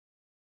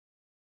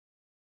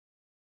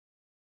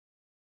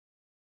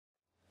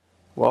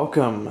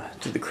Welcome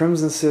to the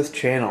Crimsonsith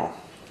channel.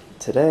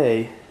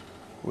 Today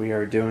we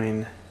are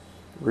doing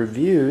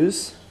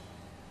reviews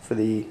for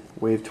the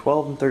Wave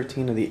 12 and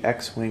 13 of the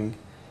X-Wing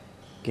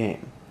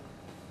game.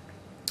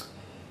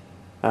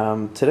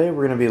 Today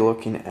we're going to be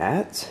looking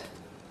at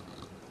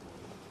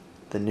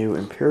the new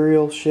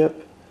Imperial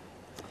ship.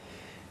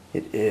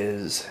 It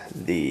is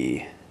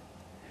the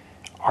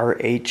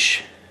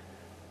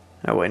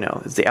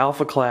it's the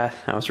Alpha-Class,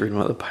 I was reading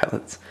one of the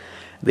pilots,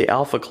 the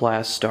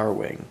Alpha-Class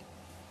Starwing.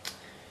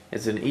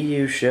 It's an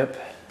EU ship,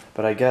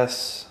 but I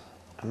guess,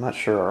 I'm not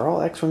sure, are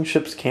all X-Wing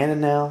ships canon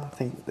now? I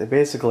think they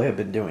basically have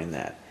been doing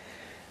that.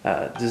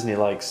 Disney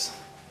likes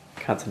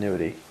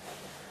continuity.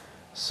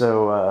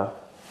 So,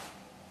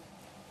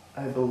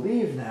 I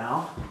believe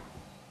now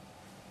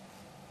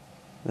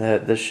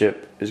that this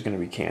ship is going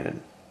to be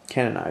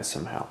canonized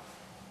somehow.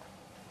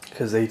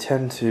 Because they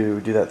tend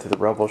to do that through the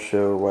Rebel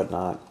show or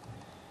whatnot,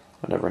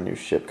 whenever a new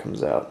ship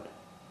comes out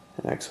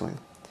in X-Wing.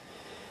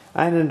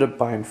 I ended up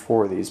buying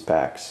 4 of these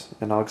packs,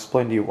 and I'll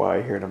explain to you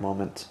why here in a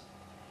moment.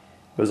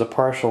 It was a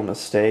partial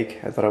mistake.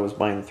 I thought I was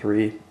buying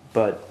 3,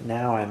 but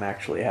now I'm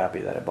actually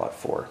happy that I bought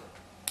 4.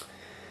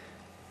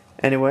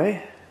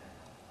 Anyway,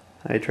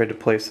 I tried to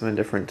place them in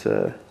different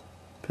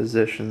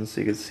positions so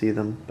you could see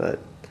them, but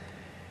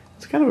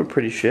it's kind of a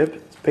pretty ship.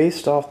 It's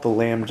based off the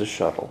Lambda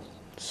shuttle,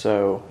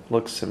 so it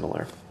looks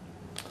similar.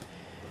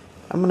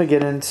 I'm going to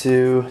get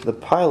into the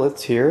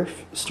pilots here.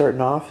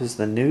 Starting off is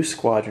the new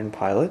squadron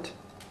pilot.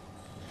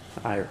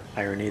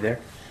 Irony there.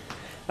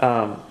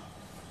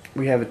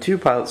 We have a 2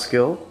 pilot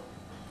skill.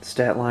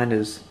 Stat line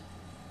is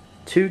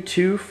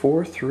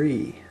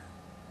 2243.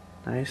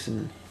 Nice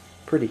and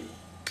pretty.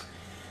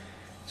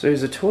 So he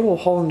has a total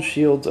hull and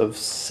shields of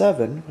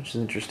 7, which is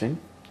interesting.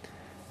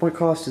 Point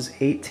cost is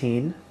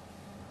 18.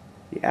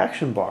 The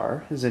action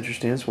bar is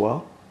interesting as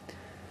well.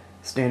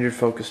 Standard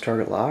focus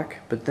target lock.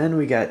 But then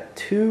we got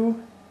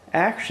 2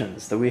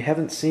 actions that we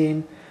haven't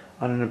seen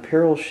on an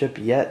Imperial ship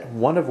yet,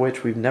 one of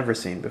which we've never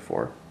seen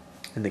before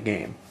in the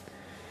game.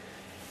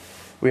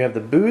 We have the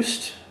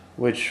boost,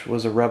 which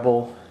was a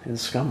Rebel and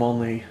Scum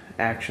only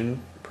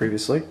action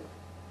previously.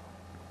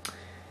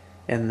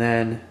 And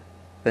then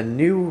the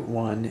new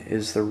one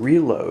is the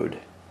reload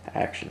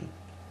action.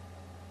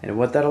 And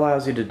what that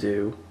allows you to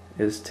do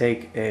is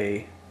take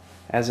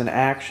as an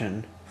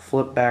action,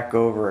 flip back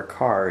over a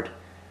card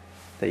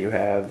that you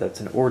have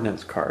that's an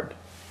ordnance card.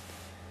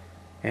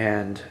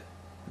 And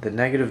the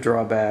negative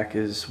drawback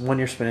is 1,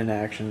 you're spending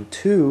action,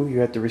 2, you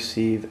have to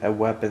receive a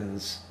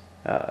weapons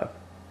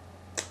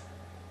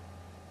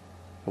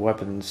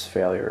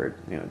failure.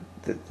 You know,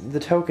 the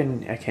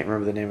token, I can't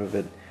remember the name of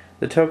it.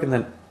 The token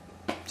that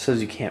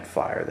says you can't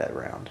fire that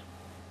round.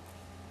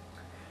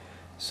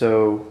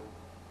 So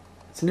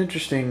it's an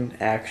interesting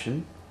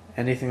action.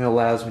 Anything that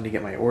allows me to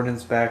get my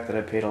ordnance back that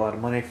I paid a lot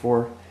of money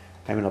for,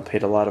 I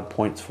paid a lot of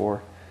points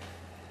for,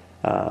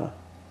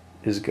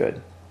 is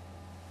good.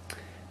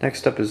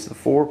 Next up is the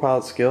 4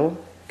 pilot skill,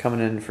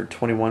 coming in for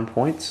 21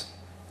 points.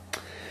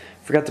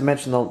 Forgot to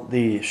mention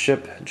the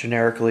ship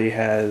generically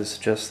has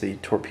just the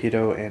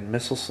torpedo and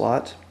missile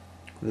slot.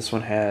 This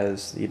one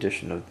has the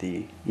addition of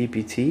the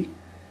EPT.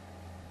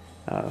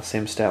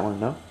 Same stat line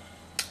though.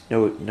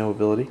 No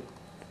ability.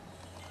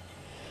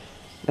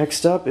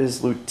 Next up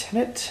is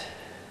Lieutenant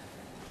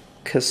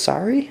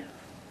Karsari.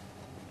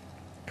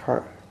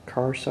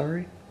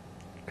 Karsabi.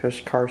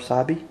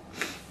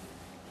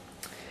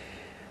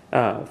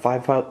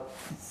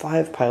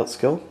 5 pilot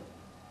skill,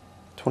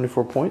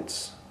 24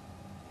 points.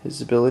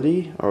 His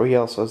ability, he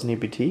also has an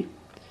EPT.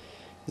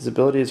 His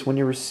ability is when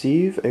you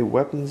receive a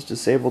weapons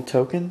disabled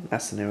token,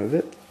 that's the name of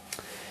it.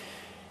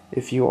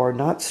 If you are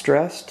not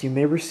stressed, you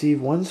may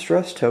receive 1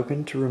 stress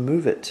token to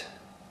remove it.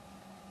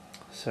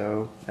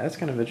 So that's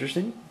kind of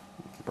interesting.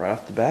 Right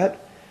off the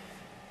bat,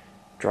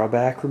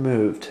 drawback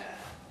removed.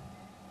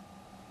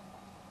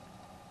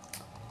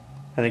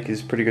 I think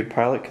he's a pretty good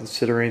pilot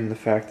considering the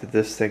fact that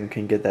this thing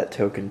can get that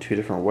token 2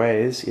 different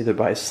ways, either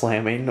by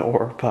slamming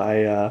or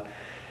by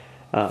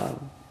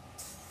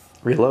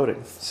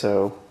reloading.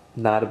 So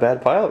not a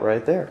bad pilot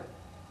right there.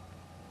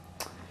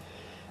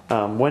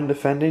 When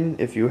defending,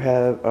 if you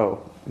have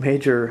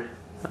Major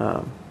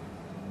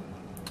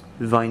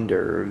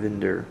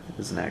Vinder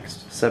is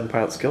next. 7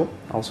 pilot skill,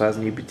 also has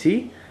an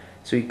EPT,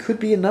 so he could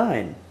be a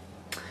 9.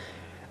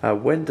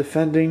 When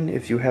defending,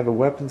 if you have a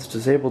weapons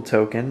disabled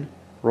token,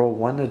 roll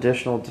 1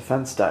 additional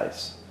defense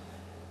dice.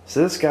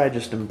 So this guy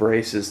just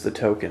embraces the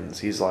tokens.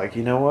 He's like,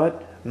 you know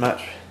what? I'm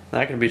not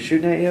going to be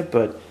shooting at you,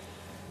 but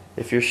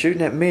if you're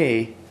shooting at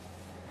me,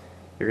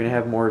 you're going to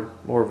have more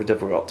of a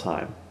difficult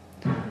time.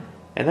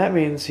 And that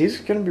means he's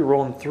going to be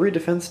rolling 3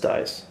 defense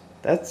dice.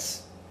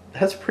 That's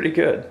pretty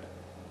good.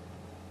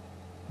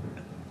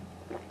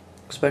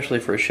 Especially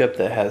for a ship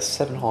that has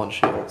 7 hull and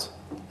shields.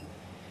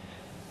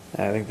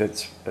 I think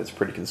that's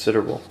pretty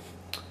considerable.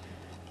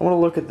 I want to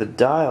look at the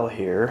dial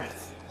here,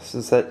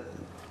 since that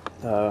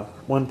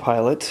one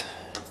pilot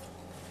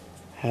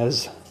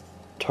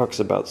talks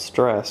about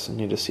stress and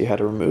you need to see how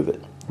to remove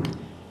it.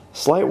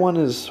 Slight one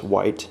is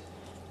white,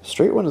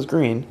 straight one is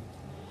green,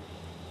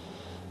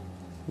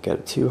 We got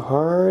a 2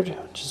 hard,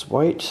 which is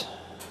white.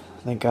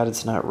 Thank God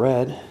it's not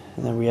red.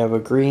 And then we have a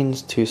green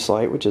 2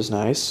 slight, which is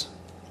nice.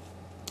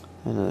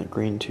 And a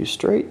green 2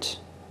 straight.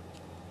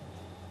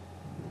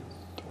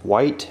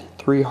 White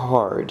 3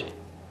 hard.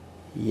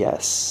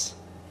 Yes.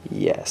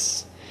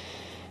 Yes.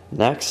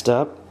 Next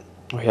up,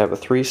 we have a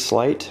 3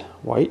 slight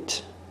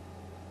white.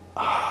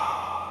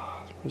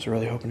 I was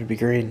really hoping to be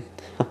green.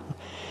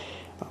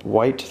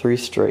 White 3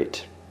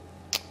 straight.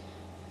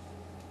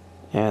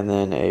 And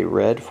then a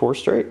red 4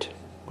 straight,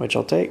 which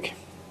I'll take.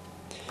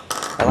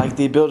 I like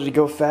the ability to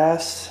go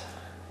fast,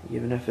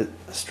 even if it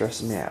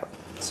stresses me out.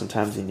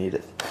 Sometimes you need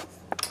it.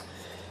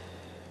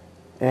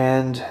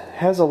 And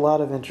has a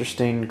lot of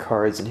interesting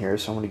cards in here,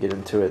 so I'm going to get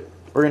into it.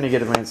 We're going to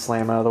get Advanced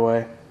Slam out of the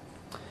way.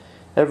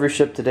 Every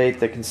ship to date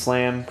that can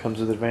slam comes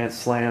with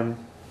Advanced Slam.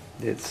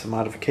 It's a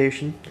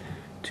modification.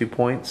 2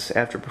 points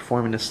after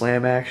performing a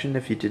slam action.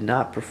 If you did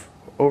not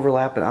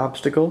overlap an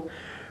obstacle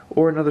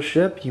or another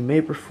ship, you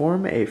may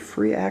perform a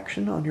free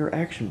action on your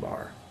action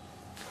bar.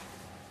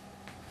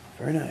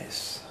 Very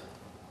nice.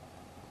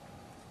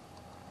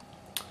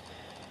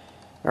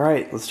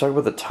 Alright, let's talk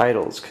about the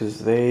titles, because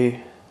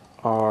they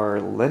are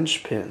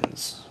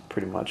linchpins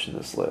pretty much in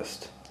this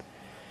list.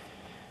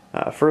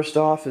 First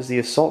off is the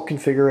Assault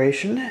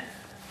configuration.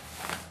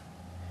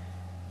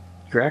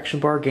 Your action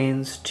bar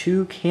gains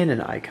 2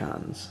 cannon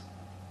icons.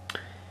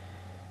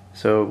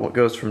 So it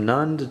goes from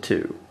none to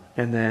 2.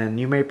 And then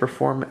you may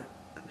perform,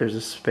 there's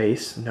a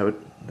space,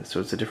 note, so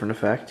it's a different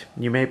effect.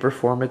 You may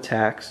perform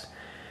attacks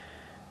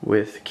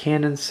with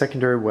cannon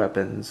secondary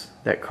weapons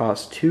that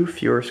cost 2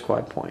 fewer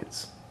squad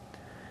points.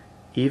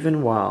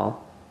 Even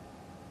while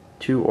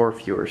 2 or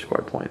fewer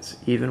squad points,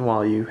 even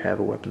while you have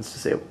a weapons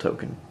disabled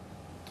token.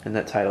 And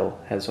that title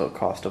has a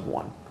cost of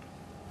 1.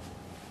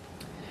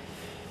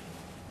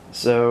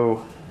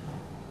 So,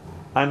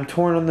 I'm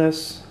torn on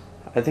this.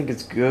 I think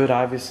it's good,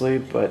 obviously,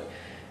 but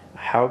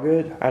how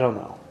good? I don't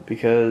know.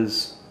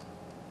 Because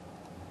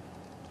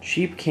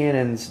cheap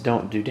cannons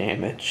don't do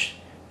damage.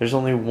 There's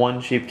only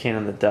one cheap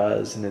cannon that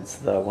does, and it's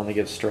the one that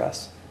gives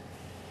stress.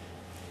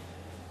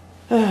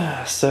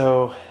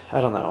 So, I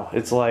don't know.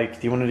 It's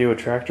like, do you want to do a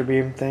tractor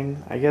beam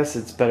thing? I guess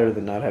it's better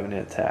than not having an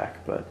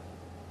attack, but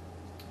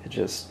it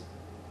just,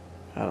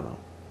 I don't know.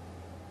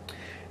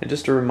 And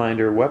just a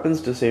reminder,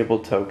 weapons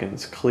disabled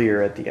tokens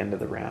clear at the end of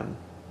the round,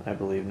 I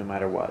believe, no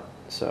matter what.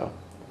 So,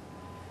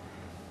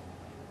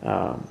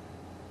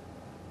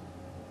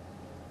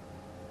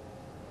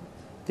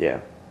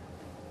 yeah.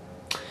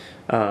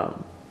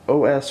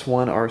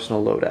 OS1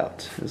 Arsenal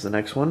Loadout is the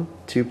next one.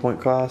 2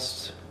 point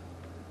cost.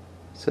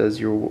 Says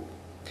your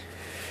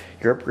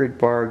upgrade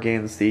bar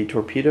gains the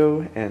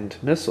torpedo and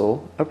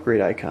missile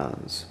upgrade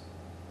icons.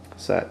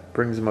 So that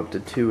brings them up to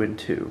 2 and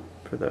 2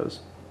 for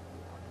those.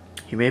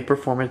 You may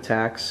perform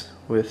attacks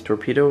with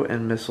torpedo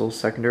and missile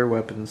secondary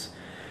weapons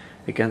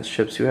against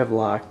ships you have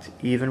locked,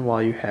 even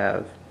while you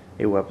have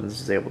a weapons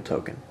disabled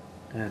token,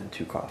 and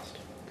 2 cost.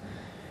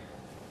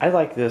 I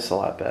like this a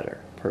lot better,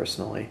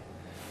 personally,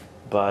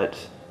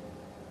 but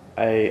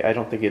I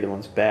don't think either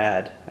one's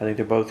bad. I think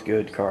they're both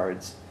good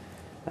cards.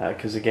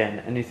 Because again,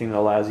 anything that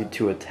allows you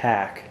to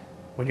attack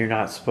when you're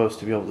not supposed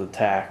to be able to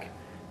attack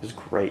is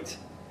great.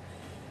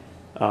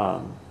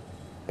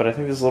 But I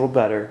think this is a little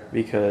better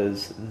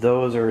because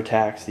those are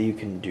attacks that you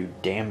can do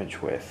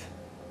damage with,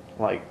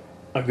 like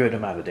a good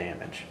amount of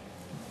damage.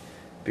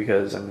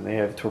 Because I mean, they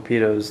have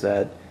torpedoes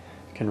that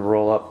can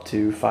roll up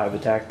to 5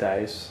 attack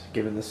dice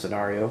given the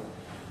scenario,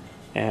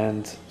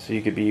 and so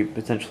you could be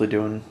potentially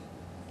doing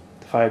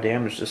 5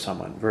 damage to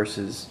someone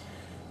versus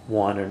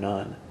 1 or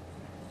none.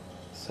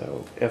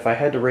 So if I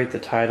had to rate the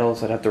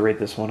titles, I'd have to rate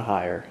this one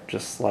higher,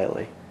 just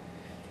slightly.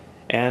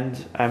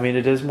 And I mean,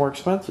 it is more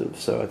expensive,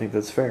 so I think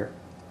that's fair.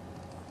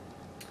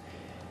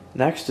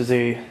 Next is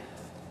a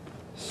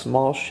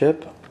small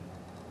ship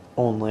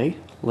only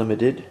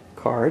limited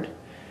card.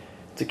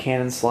 It's a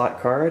cannon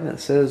slot card, and it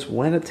says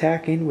when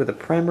attacking with a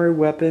primary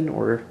weapon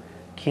or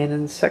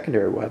cannon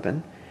secondary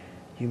weapon,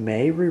 you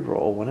may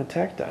reroll 1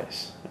 attack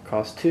dice. It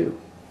costs 2.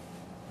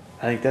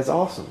 I think that's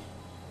awesome.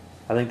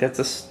 I think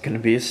that's going to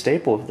be a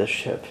staple of this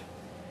ship.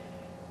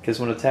 Because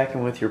when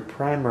attacking with your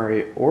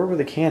primary or with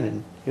a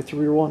cannon, you have to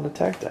reroll an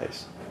attack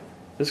dice.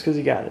 Just because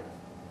you got it.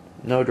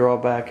 No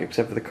drawback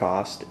except for the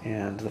cost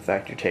and the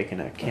fact you're taking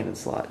a cannon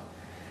slot.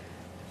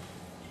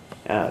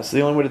 So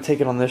the only way to take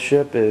it on this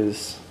ship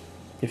is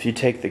if you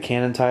take the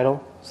cannon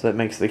title. So that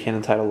makes the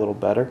cannon title a little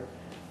better.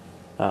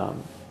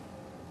 And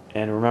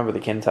remember, the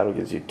cannon title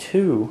gives you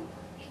 2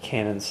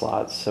 cannon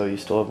slots, so you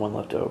still have 1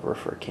 left over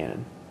for a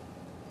cannon.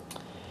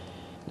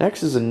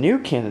 Next is a new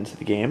cannon to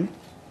the game.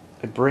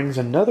 It brings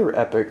another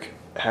epic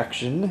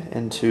action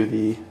into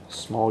the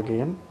small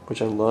game,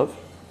 which I love.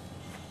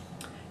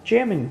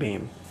 Jamming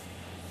Beam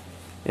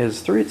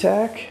is 3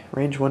 attack,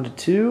 range 1 to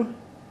 2,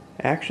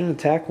 action,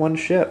 attack 1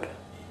 ship.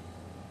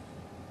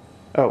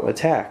 Oh,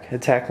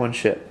 attack 1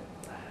 ship.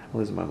 I'm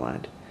losing my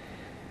mind.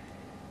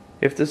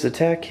 If this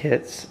attack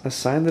hits,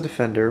 assign the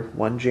defender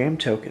 1 jam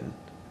token,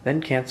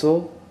 then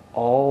cancel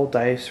all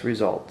dice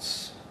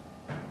results.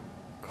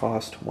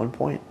 Cost 1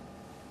 point.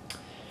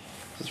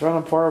 It's right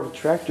on par with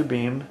Tractor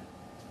Beam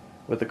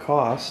with the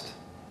cost.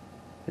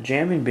 The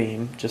Jamming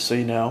Beam, just so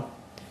you know,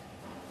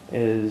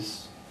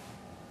 is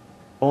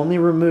only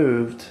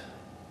removed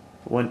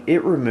when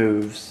it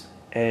removes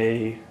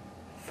a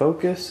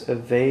focus,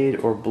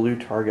 evade, or blue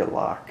target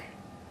lock,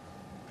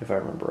 if I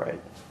remember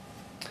right.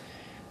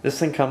 This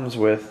thing comes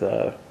with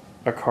a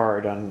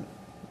card on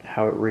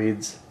how it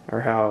reads,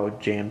 or how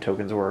jam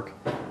tokens work.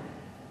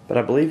 But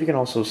I believe you can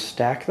also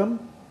stack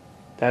them.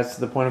 That's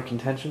the point of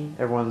contention.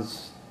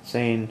 Everyone's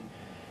saying,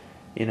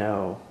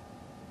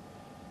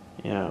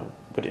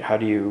 but how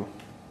do you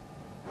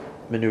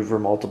maneuver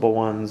multiple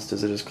ones?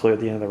 Does it just clear at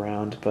the end of the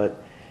round?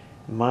 But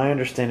my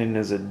understanding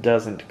is it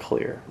doesn't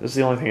clear. This is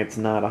the only thing it's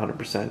not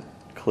 100%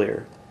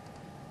 clear.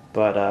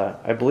 But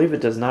I believe it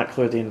does not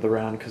clear at the end of the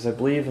round, because I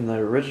believe in the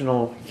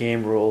original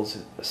game rules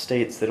it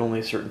states that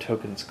only certain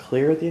tokens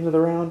clear at the end of the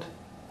round.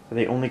 And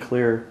they only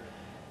clear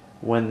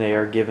when they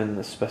are given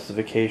the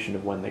specification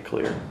of when they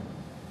clear.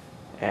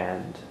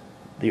 And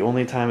the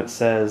only time it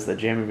says that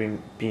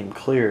Jamming Beam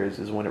clears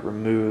is when it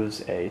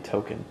removes a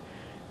token.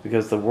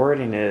 Because the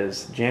wording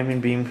is,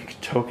 Jamming Beam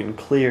token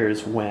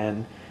clears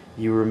when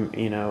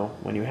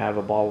when you have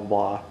a blah blah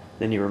blah,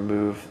 then you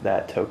remove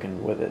that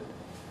token with it.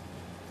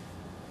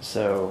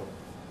 So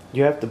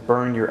you have to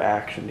burn your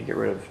action to get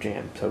rid of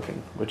Jam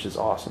token, which is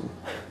awesome.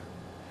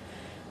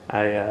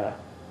 I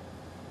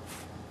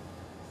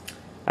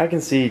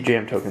can see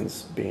Jam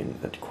tokens being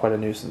quite a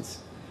nuisance,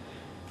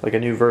 like a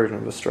new version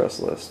of a stress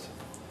list.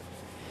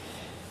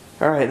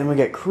 Alright, then we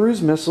get cruise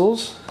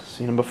missiles.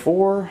 Seen them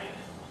before.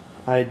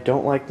 I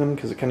don't like them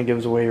because it kind of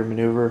gives away your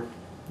maneuver.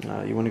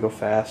 You want to go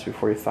fast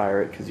before you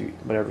fire it, because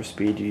whatever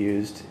speed you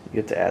used,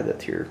 you get to add that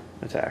to your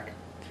attack.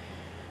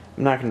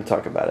 I'm not going to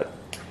talk about it.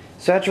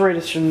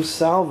 Saturation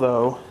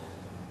Salvo.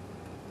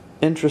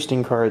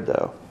 Interesting card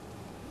though.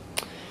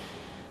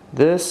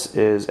 This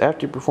is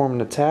after you perform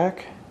an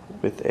attack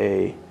with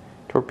a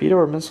torpedo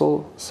or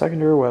missile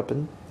secondary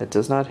weapon that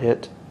does not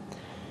hit.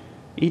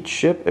 Each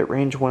ship at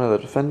range 1 of the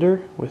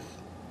defender with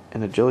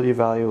an agility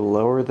value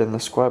lower than the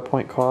squad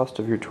point cost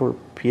of your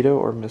torpedo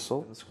or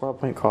missile. The squad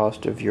point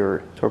cost of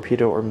your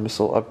torpedo or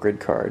missile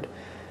upgrade card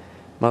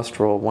must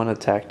roll 1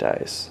 attack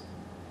dice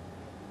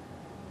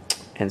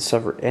and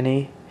suffer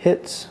any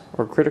hits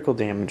or critical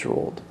damage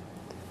rolled.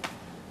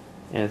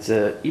 And it's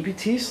a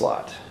EPT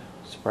slot,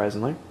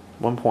 surprisingly,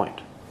 1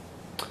 point.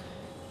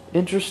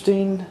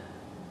 Interesting,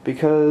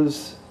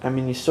 because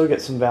you still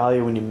get some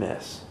value when you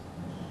miss.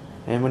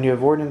 And when you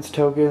have ordnance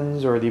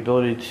tokens or the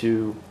ability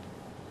to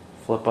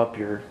flip up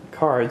your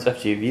cards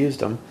after you've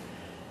used them,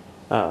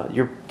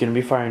 you're going to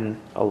be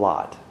firing a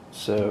lot.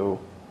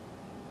 So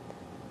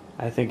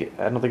I don't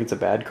think it's a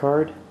bad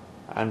card.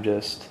 I'm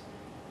just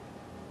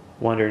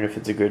wondering if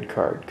it's a good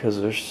card, because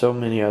there's so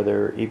many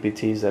other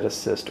EPTs that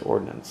assist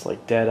ordnance,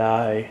 like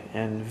Deadeye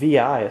and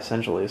VI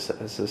essentially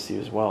assist you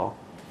as well.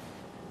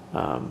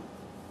 And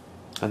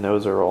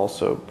those are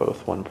also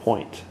both 1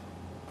 point.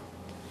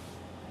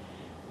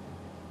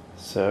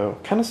 So,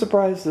 kind of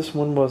surprised this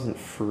one wasn't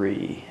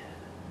free,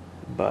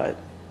 but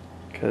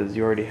because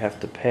you already have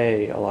to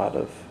pay a lot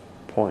of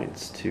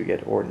points to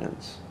get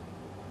ordnance,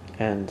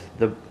 and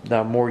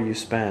the more you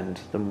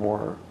spend, the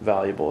more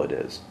valuable it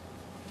is.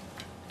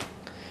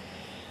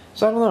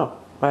 So I don't know.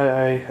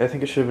 I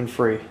think it should have been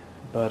free,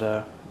 but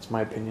it's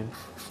my opinion.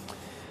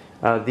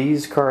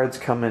 These cards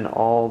come in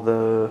all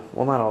the,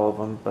 well, not all of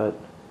them, but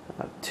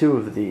 2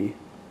 of the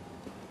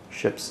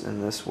ships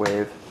in this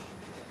wave.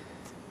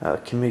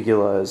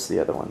 Caligula is the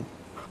other one.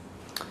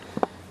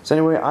 So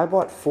anyway, I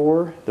bought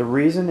 4. The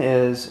reason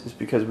is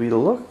because if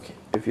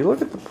you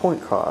look at the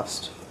point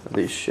cost of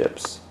these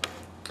ships,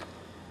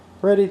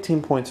 we're at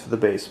 18 points for the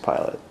base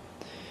pilot.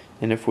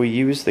 And if we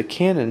use the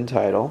cannon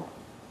title,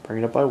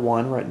 bring it up by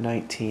 1, we're at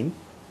 19.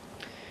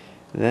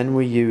 Then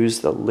we use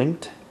the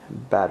linked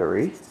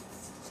battery,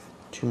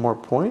 2 more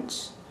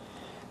points.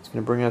 It's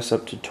going to bring us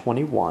up to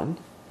 21.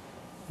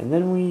 And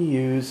then we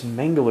use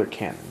Mangler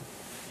Cannon,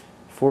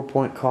 4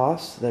 point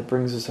cost, that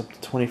brings us up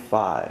to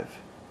 25.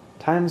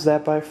 Times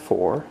that by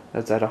 4,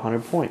 that's at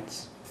 100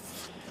 points.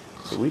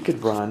 So we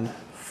could run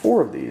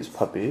 4 of these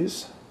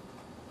puppies,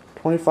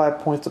 25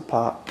 points a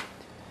pop,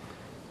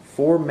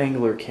 4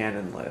 Mangler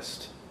Cannon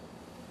list.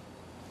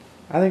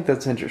 I think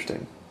that's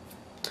interesting.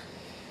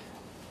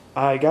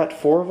 I got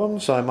 4 of them,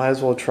 so I might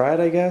as well try it,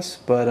 I guess.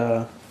 But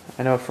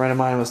I know a friend of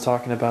mine was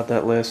talking about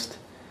that list,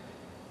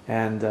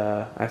 and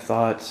I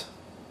thought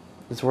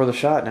it's worth a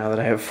shot now that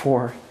I have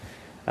 4.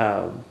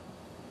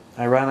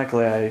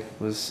 Ironically, I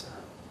was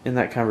in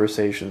that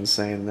conversation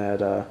saying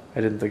that I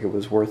didn't think it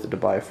was worth it to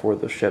buy 4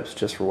 of the ships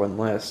just for 1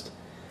 list.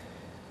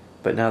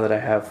 But now that I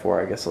have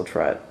 4, I guess I'll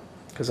try it,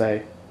 because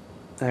I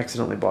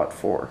accidentally bought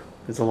 4.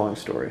 It's a long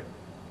story.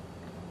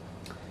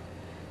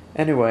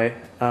 Anyway,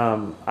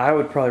 I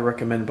would probably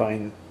recommend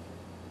buying,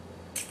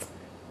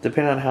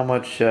 depending on how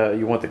much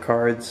you want the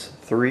cards,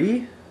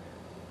 3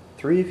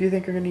 if you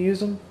think you're going to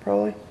use them,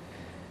 probably.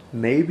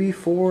 Maybe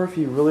 4 if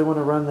you really want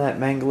to run that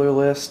Mangler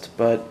list,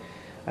 but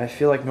I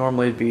feel like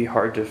normally it'd be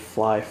hard to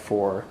fly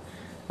 4.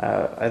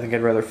 I think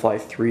I'd rather fly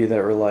 3 that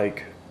are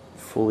like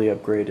fully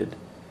upgraded.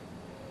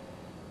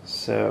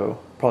 So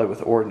probably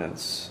with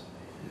ordnance.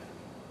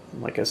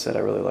 Like I said, I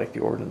really like the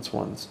ordnance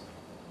ones,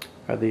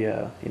 or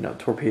the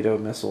torpedo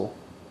missile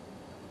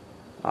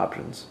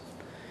options.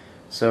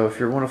 So if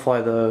you want to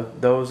fly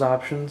those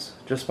options,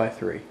 just buy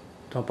 3.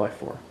 Don't buy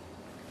 4.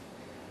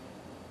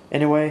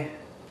 Anyway,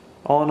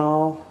 all in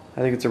all,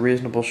 I think it's a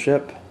reasonable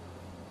ship,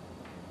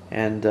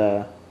 and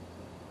I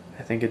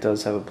think it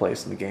does have a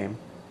place in the game.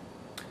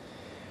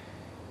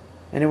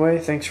 Anyway,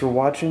 thanks for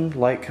watching.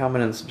 Like,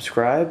 comment, and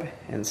subscribe,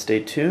 and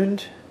stay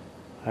tuned.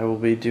 I will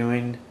be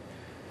doing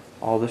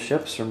all the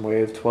ships from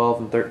Wave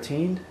 12 and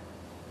 13,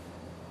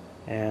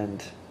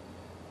 and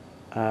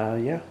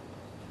yeah,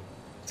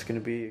 it's going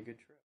to be a good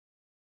trip.